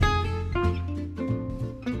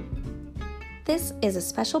This is a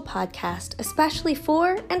special podcast especially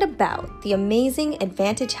for and about the amazing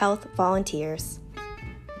Advantage Health volunteers.